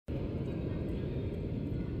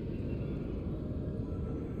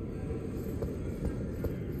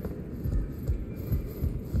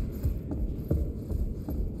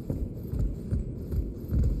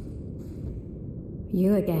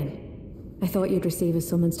You again. I thought you'd receive a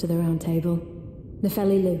summons to the Round Table.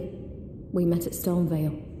 Nepheli Loux. We met at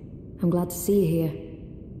Stormvale. I'm glad to see you here.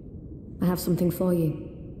 I have something for you.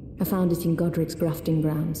 I found it in Godric's grafting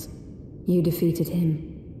grounds. You defeated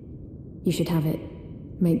him. You should have it.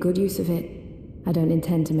 Make good use of it. I don't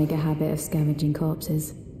intend to make a habit of scavenging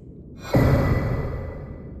corpses.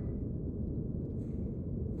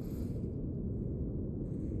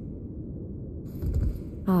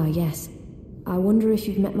 Ah, yes. I wonder if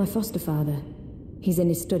you've met my foster father. He's in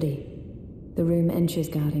his study. The room Encher's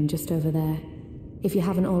guarding just over there. If you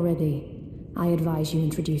haven't already, I advise you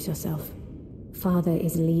introduce yourself. Father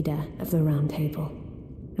is leader of the Round Table.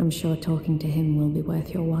 I'm sure talking to him will be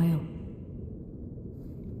worth your while.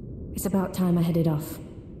 It's about time I headed off.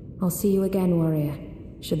 I'll see you again, warrior,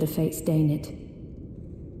 should the fates deign it.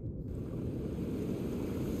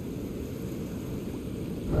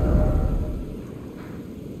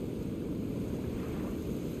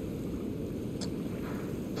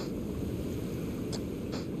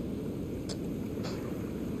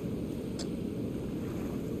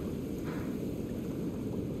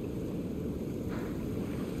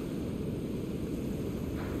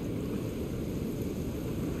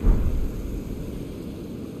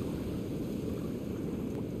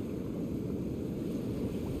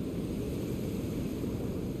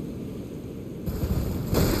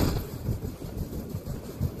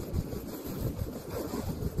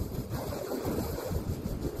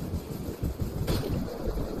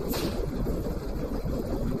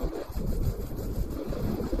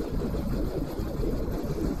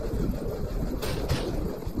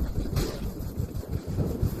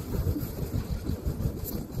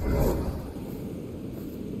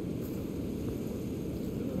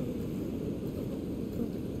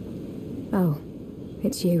 Oh,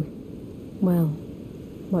 it's you. Well,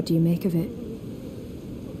 what do you make of it?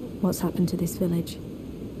 What's happened to this village?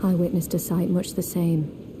 I witnessed a sight much the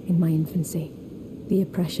same in my infancy. The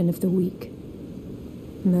oppression of the weak.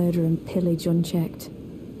 Murder and pillage unchecked.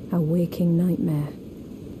 A waking nightmare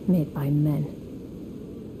made by men.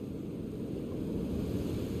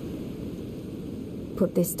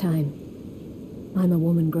 But this time, I'm a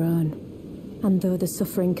woman grown, and though the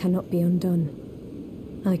suffering cannot be undone,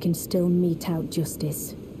 I can still mete out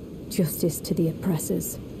justice. Justice to the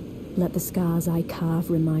oppressors. Let the scars I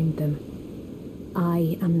carve remind them.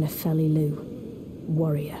 I am Nepheli Loux,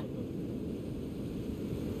 warrior.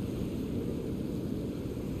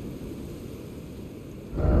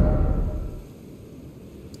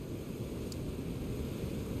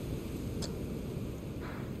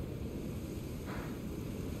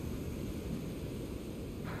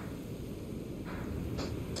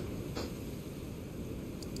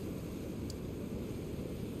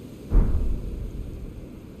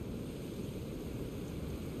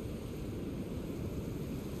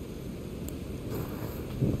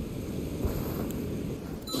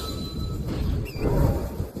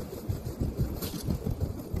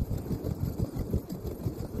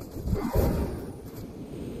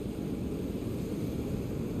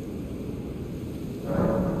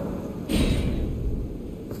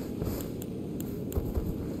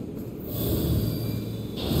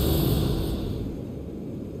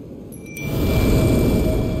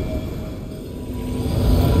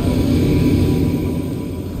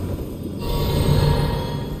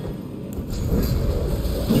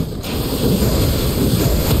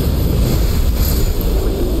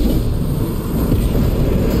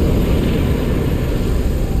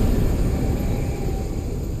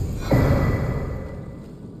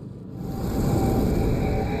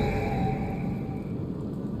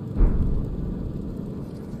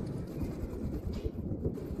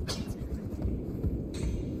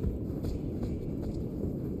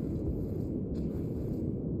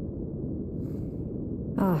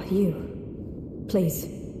 Ah, you. Please,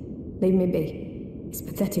 leave me be. It's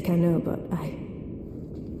pathetic, I know, but I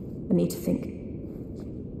need to think.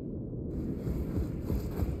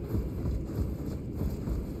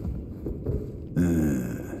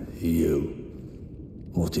 You.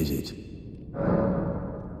 What is it?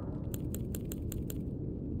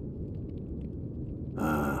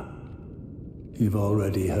 Ah, you've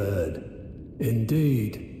already heard.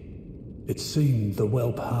 Indeed. It seemed the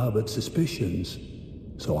whelp harbored suspicions,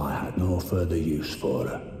 so I had no further use for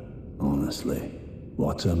her. Honestly,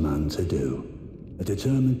 what a man to do. A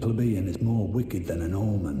determined plebeian is more wicked than an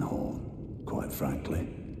omen horn, quite frankly.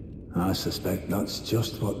 I suspect that's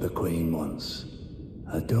just what the Queen wants.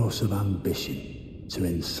 A dose of ambition to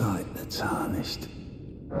incite the tarnished.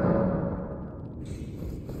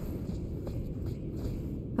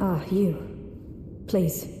 Ah, you.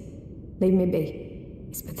 Please, leave me be.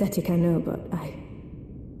 It's pathetic, I know, but I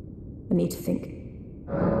I need to think.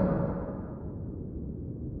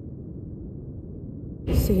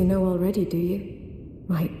 So you know already, do you?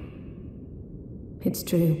 Right. It's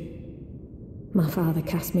true. My father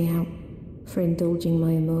cast me out for indulging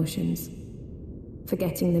my emotions,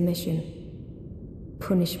 forgetting the mission.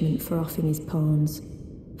 Punishment for offing his pawns.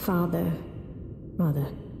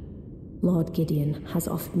 Lord Gideon has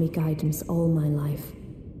offered me guidance all my life.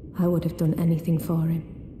 I would have done anything for him,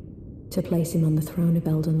 to place him on the throne of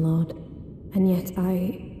Elden Lord. And yet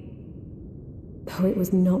though it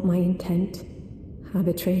was not my intent, I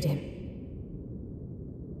betrayed him.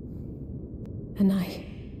 And I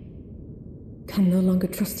can no longer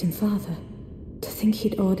trust him, Father. To think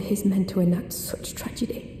he'd order his men to enact such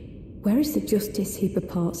tragedy. Where is the justice he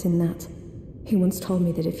purports in that? He once told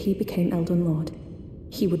me that if he became Elden Lord,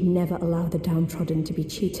 he would never allow the downtrodden to be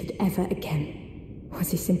cheated ever again.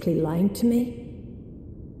 Was he simply lying to me?